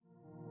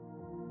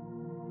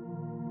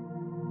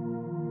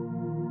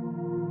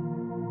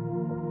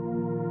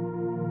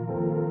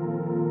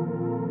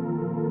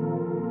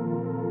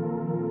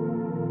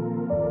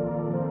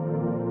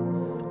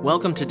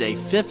Welcome to day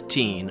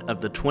 15 of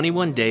the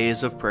 21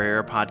 Days of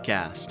Prayer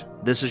podcast.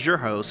 This is your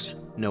host,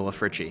 Noah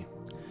Fritchie.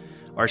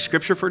 Our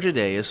scripture for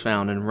today is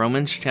found in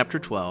Romans chapter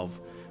 12,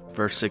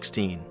 verse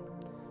 16.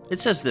 It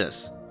says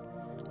this,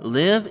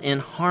 "Live in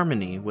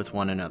harmony with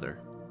one another.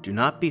 Do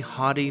not be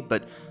haughty,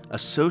 but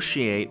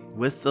associate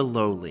with the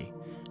lowly.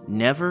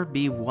 Never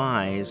be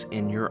wise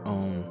in your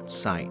own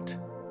sight."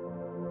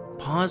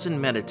 Pause and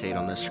meditate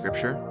on this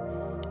scripture.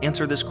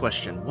 Answer this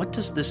question: what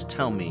does this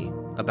tell me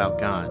about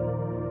God?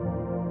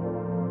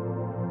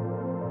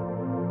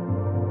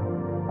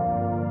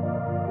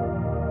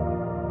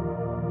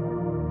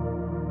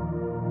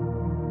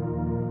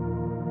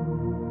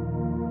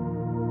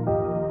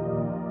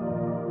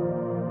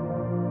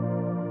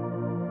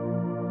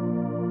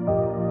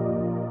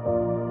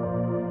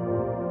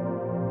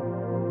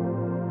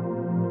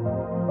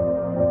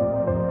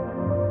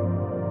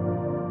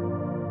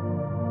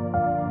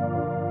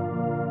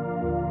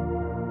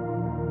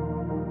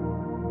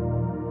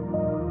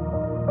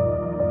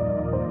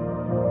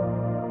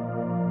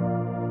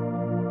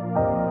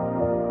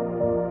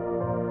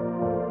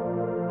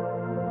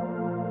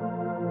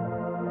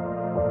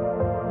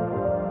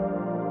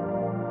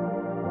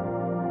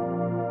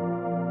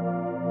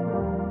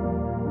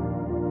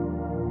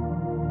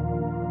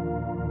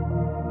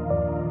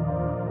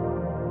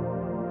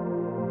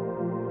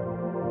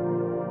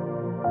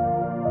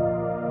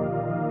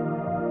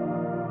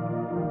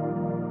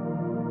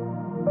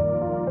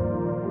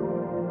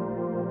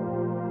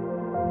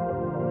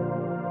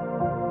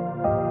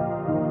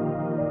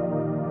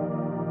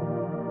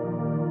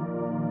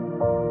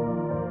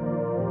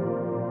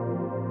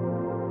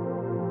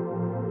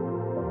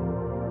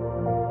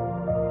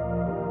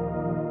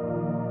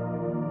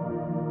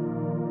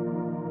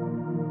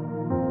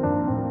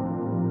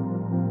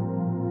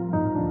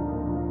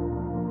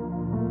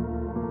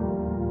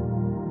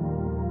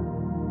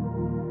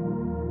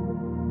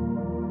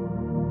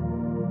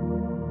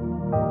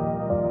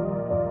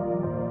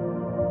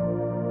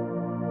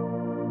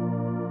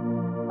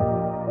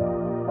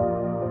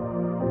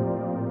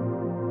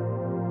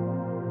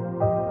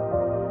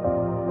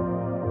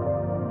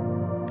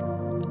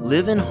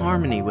 Live in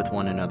harmony with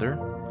one another.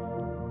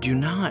 Do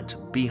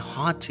not be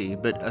haughty,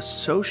 but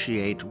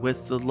associate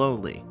with the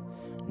lowly.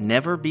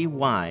 Never be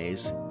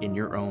wise in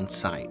your own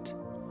sight.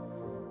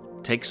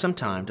 Take some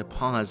time to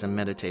pause and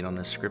meditate on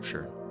this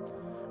scripture.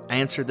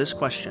 Answer this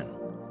question: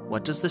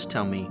 what does this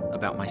tell me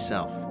about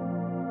myself?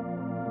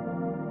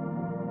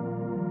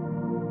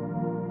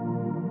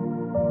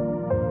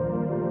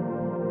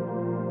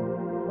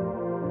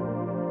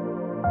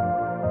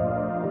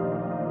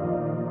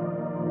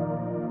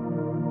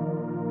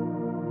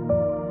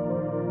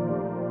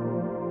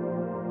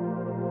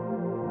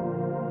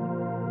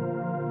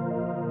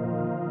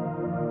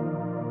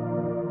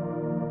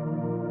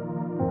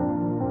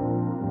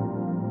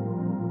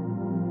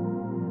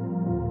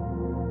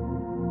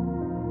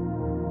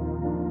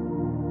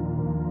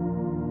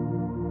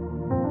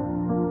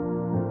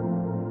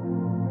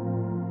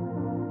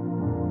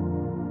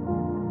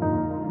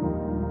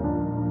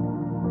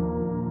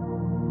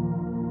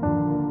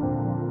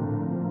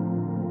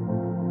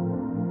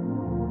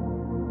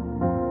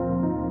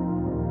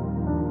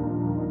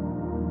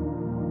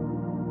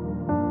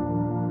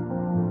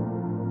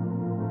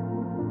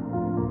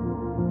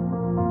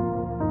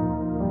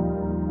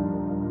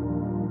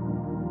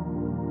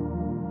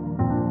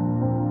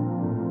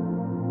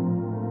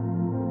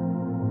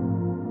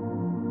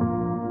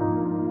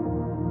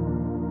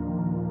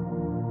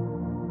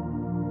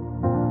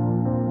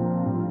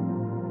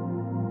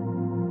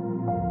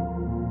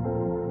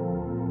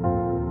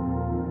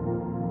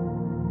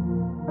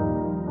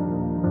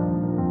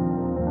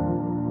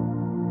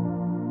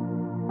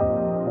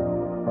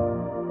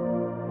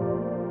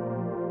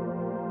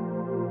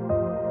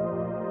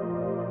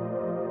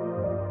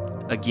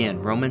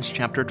 Again, Romans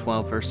chapter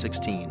 12, verse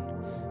 16.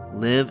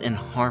 Live in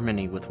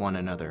harmony with one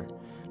another.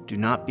 Do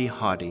not be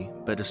haughty,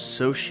 but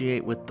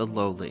associate with the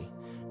lowly.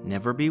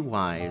 Never be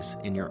wise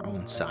in your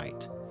own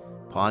sight.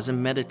 Pause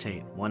and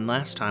meditate one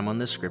last time on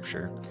this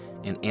scripture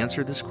and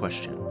answer this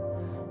question: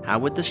 how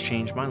would this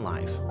change my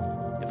life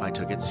if I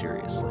took it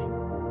seriously?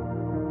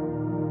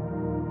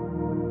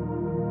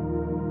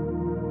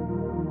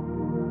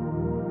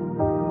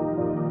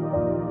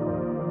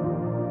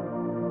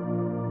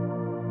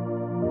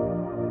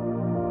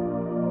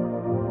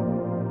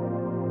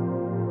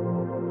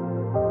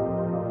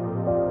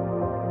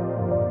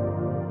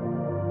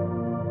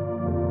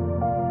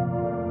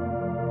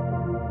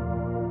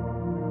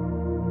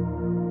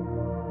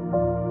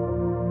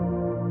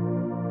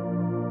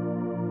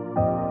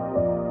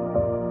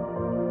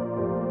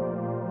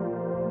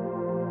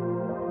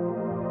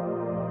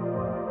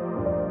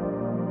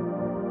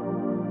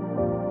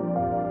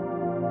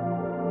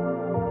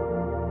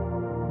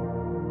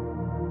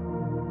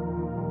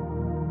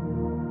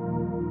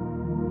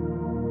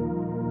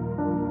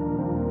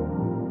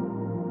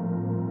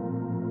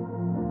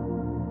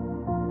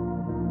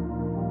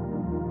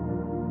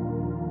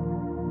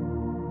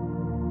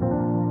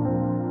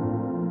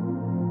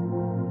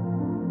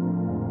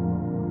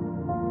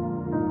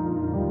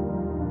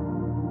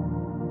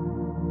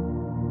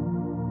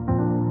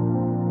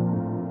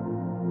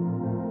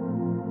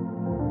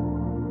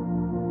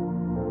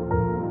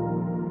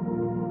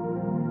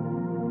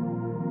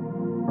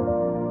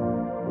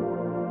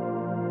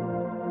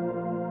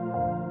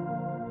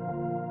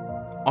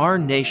 Our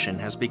nation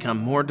has become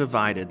more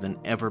divided than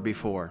ever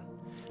before.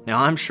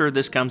 Now, I'm sure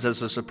this comes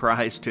as a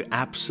surprise to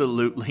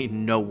absolutely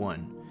no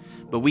one,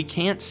 but we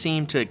can't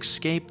seem to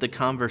escape the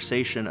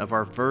conversation of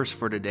our verse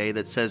for today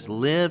that says,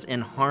 live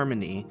in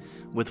harmony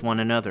with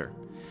one another.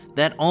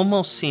 That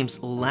almost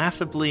seems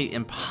laughably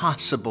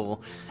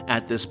impossible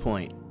at this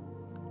point.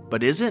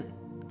 But is it?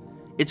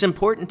 It's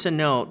important to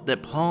note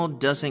that Paul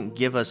doesn't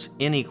give us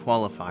any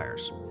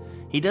qualifiers.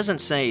 He doesn't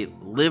say,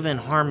 live in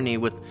harmony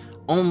with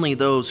only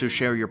those who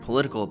share your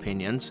political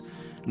opinions,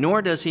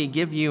 nor does he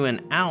give you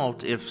an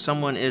out if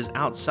someone is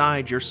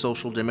outside your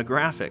social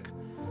demographic.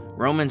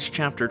 Romans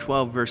chapter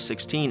 12, verse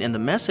 16 in the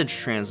Message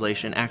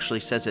translation actually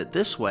says it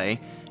this way.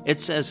 It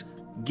says,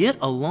 get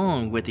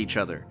along with each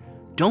other.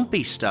 Don't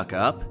be stuck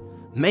up.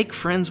 Make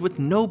friends with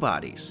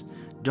nobodies.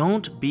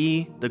 Don't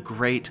be the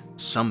great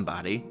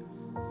somebody.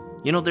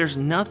 You know, there's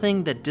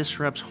nothing that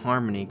disrupts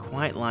harmony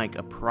quite like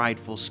a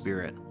prideful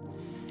spirit.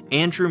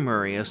 Andrew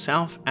Murray, a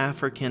South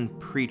African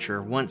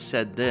preacher, once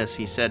said this.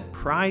 He said,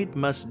 pride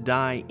must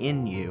die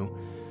in you,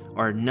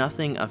 or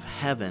nothing of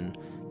heaven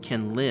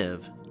can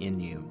live in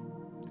you.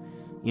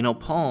 You know,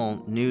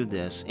 Paul knew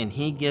this, and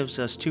he gives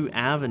us two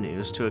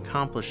avenues to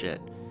accomplish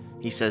it.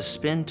 He says,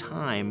 spend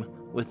time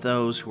with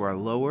those who are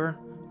lower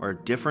or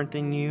different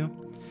than you,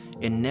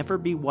 and never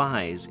be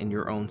wise in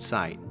your own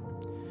sight.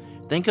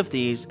 Think of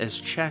these as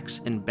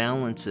checks and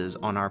balances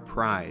on our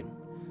pride.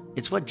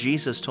 It's what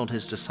Jesus told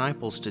his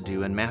disciples to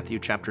do in Matthew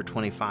chapter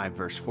 25,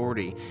 verse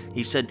 40.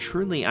 He said,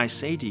 truly I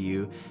say to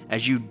you,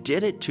 as you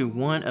did it to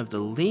one of the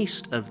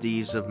least of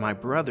these of my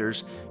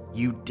brothers,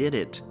 you did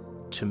it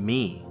to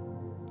me.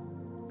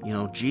 You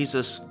know,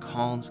 Jesus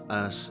calls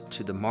us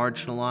to the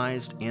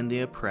marginalized and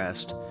the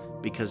oppressed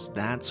because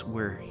that's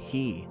where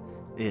he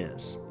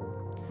is.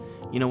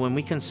 You know, when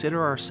we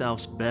consider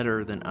ourselves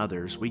better than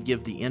others, we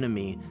give the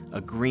enemy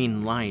a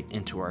green light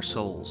into our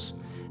souls.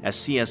 As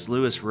C.S.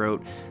 Lewis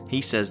wrote, he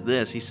says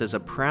this, he says, a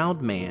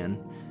proud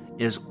man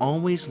is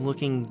always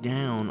looking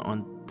down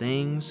on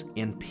things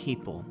and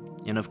people.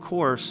 And of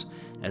course,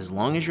 as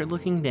long as you're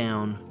looking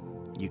down,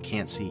 you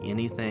can't see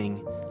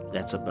anything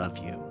that's above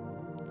you.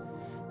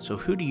 So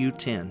who do you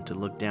tend to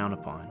look down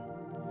upon?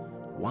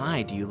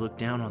 Why do you look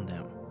down on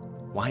them?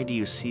 Why do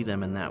you see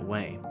them in that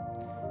way?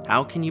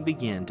 How can you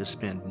begin to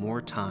spend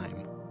more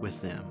time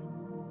with them?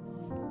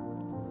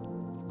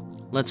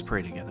 Let's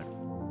pray together.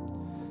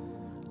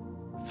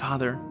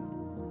 Father,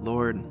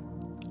 Lord,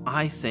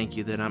 I thank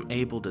you that I'm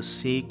able to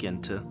seek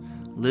and to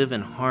live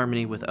in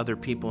harmony with other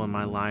people in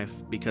my life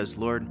because,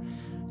 Lord,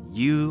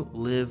 you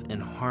live in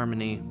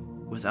harmony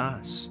with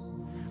us.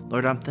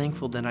 Lord, I'm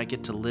thankful that I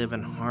get to live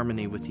in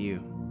harmony with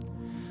you.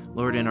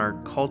 Lord, in our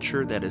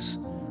culture that is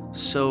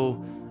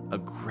so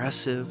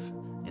aggressive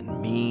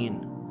and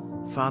mean,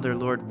 Father,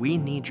 Lord, we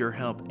need your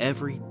help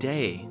every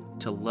day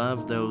to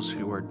love those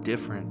who are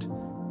different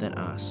than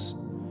us.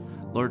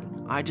 Lord,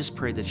 I just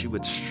pray that you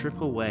would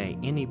strip away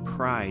any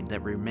pride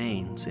that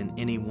remains in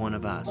any one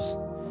of us.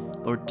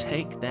 Lord,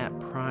 take that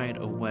pride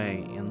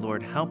away, and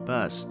Lord, help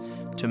us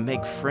to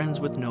make friends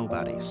with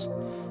nobodies.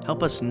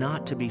 Help us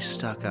not to be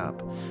stuck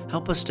up.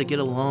 Help us to get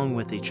along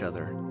with each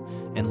other.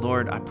 And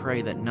Lord, I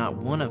pray that not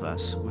one of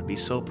us would be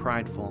so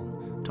prideful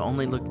to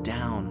only look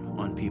down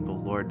on people,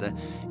 Lord, that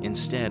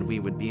instead we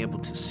would be able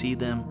to see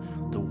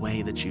them the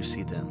way that you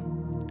see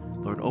them.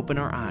 Lord, open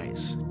our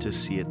eyes to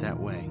see it that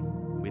way.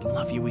 We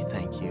love you, we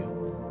thank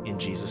you. In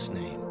Jesus'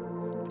 name,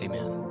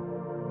 amen.